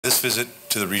visit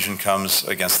to the region comes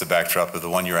against the backdrop of the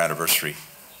one-year anniversary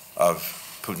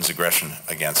of Putin's aggression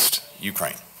against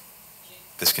Ukraine.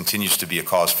 This continues to be a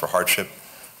cause for hardship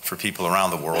for people around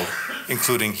the world,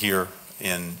 including here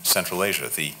in Central Asia.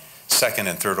 The second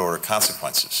and third order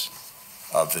consequences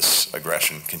of this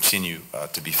aggression continue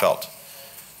to be felt.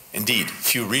 Indeed,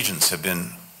 few regions have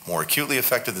been more acutely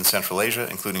affected than Central Asia,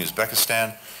 including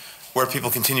Uzbekistan, where people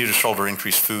continue to shoulder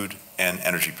increased food and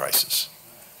energy prices.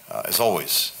 As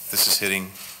always, this is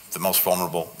hitting the most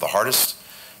vulnerable the hardest.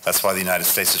 That's why the United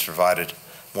States has provided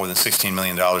more than $16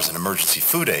 million in emergency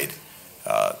food aid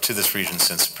to this region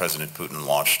since President Putin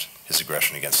launched his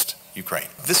aggression against Ukraine.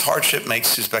 This hardship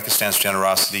makes Uzbekistan's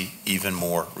generosity even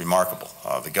more remarkable.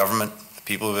 The government, the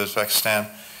people of Uzbekistan,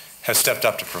 have stepped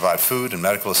up to provide food and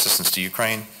medical assistance to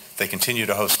Ukraine. They continue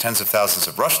to host tens of thousands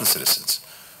of Russian citizens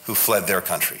who fled their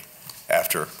country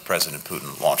after President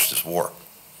Putin launched his war.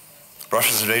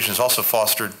 Russia's invasion has also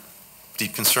fostered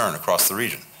deep concern across the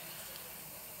region.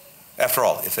 After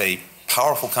all, if a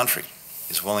powerful country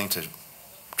is willing to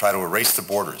try to erase the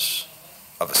borders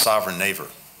of a sovereign neighbor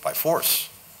by force,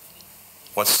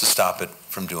 what's to stop it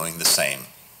from doing the same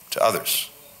to others?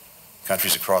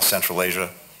 Countries across Central Asia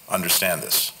understand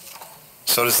this.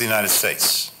 So does the United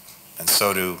States, and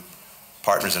so do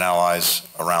partners and allies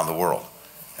around the world.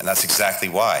 And that's exactly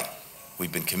why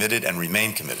we've been committed and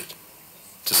remain committed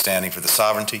to standing for the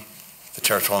sovereignty, the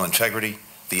territorial integrity,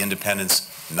 the independence,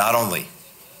 not only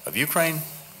of Ukraine,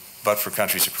 but for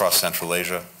countries across Central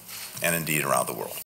Asia and indeed around the world.